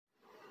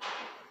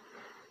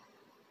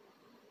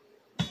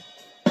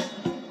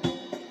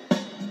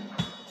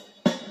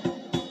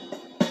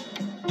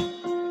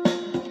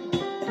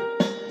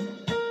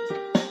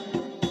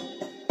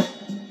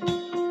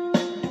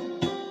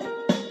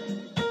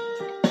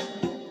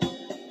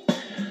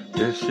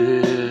This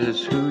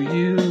is who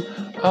you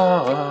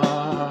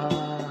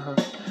are.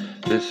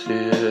 This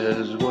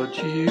is what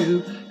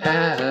you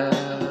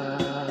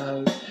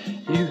have.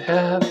 You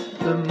have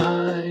the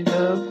mind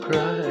of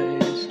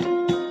Christ.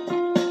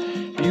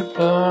 You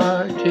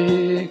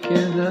partake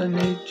in the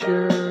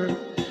nature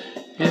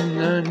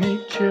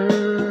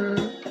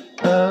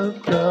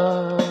of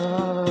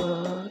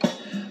God.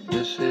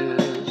 This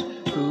is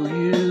who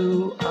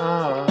you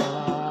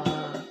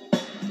are.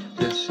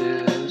 This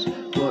is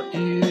what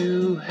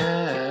you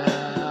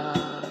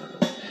have.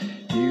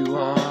 You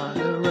are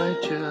the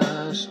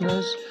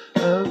righteousness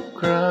of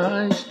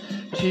Christ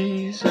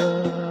Jesus.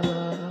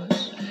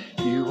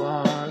 You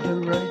are the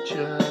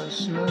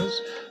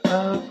righteousness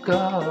of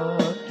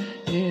God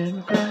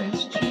in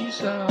Christ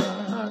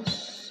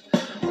Jesus.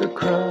 The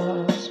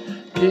cross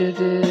did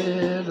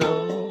it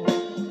all.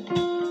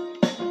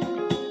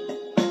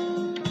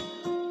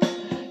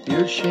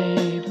 Your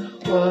shame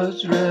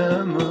was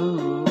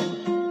removed.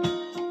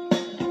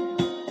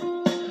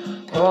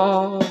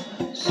 All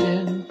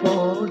sin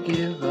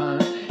forgiven.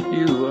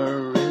 You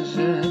are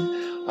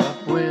risen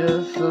up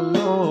with the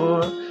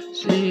Lord,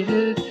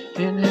 seated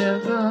in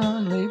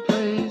heavenly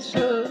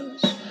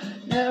places,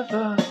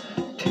 never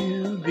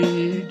to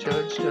be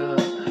judged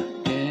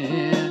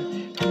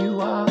again.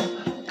 You are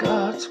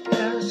God's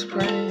best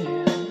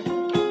friend.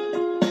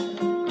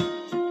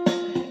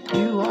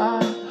 You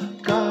are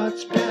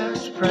God's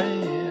best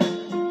friend.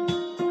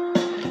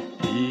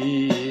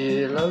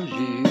 He loves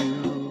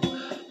you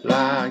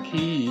like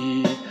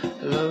He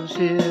loves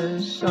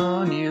His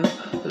Son. You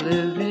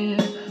live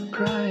in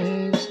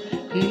Christ.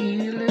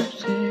 He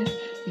lives in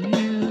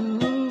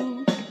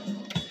you.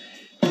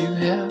 You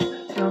have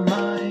the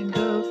mind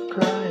of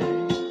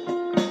Christ.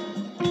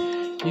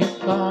 You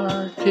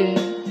partake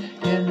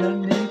in the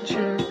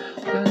nature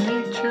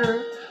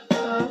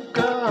of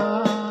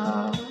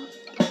God.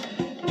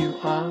 You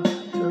are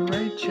the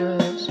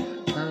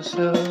righteousness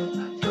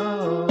of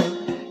God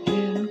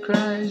in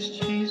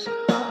Christ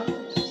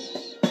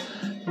Jesus.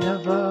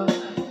 Never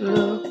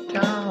look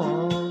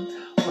down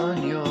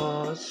on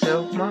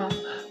yourself, my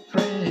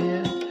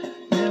friend.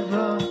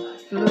 Never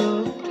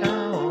look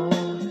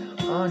down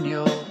on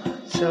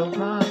yourself,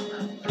 my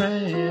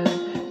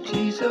friend.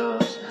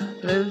 Jesus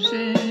lives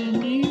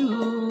in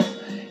you.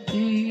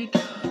 He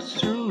does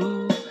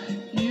through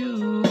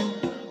you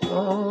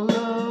all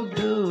the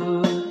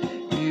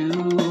good you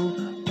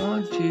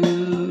want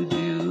to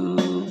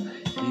do.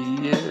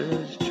 He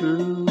is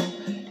true.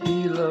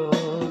 He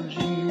loves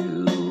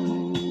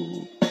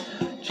you.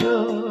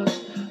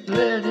 Just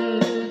let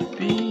it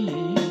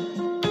be.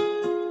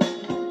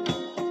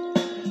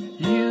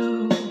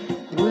 You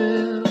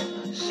will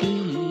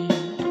see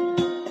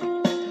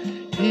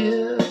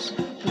His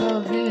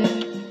love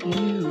in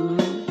you.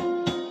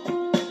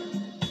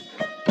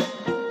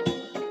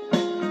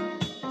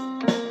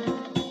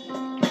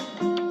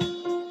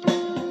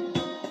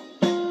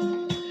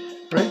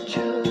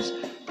 Righteous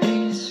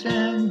peace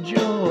and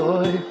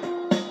joy.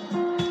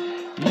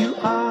 You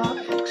are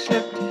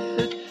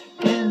accepted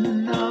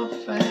in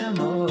the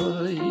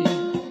family.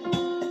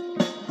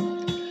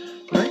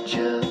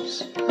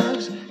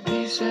 Righteousness,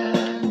 peace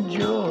and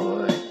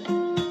joy.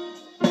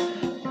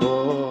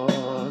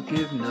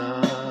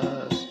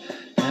 Forgiveness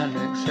and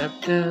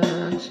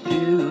acceptance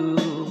too.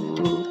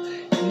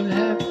 You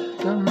have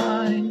the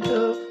mind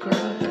of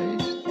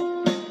Christ.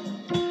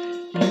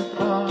 You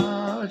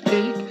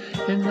partake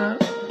in the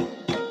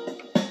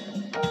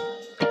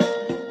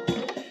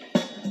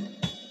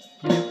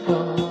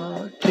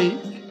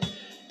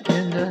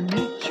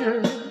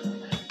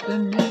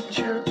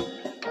nature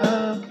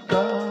of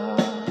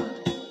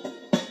God.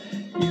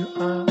 You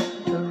are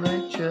the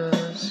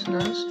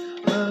righteousness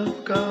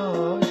of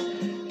God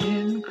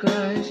in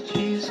Christ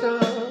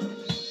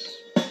Jesus.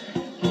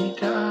 He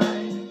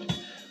died,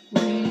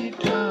 we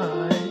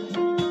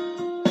died.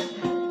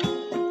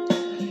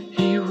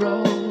 He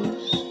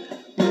rose,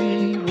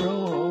 we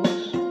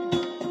rose.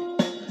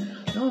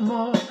 No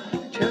more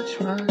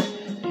judgment,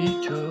 He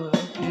took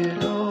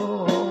it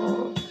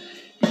all.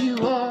 You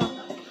are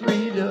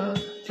free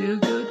to do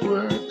good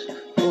works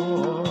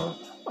for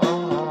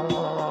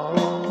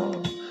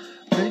all.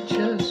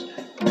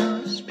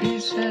 Righteousness,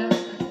 peace, and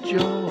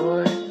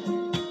joy.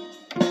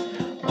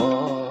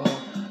 All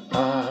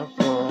are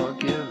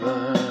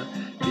forgiven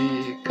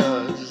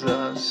because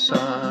the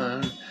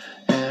Son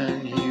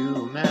and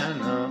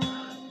humanity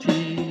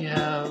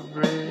have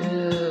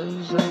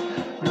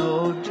risen.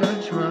 No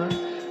judgment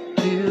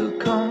to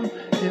come.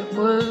 It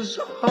was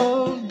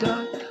all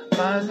done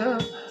by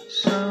the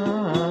Son.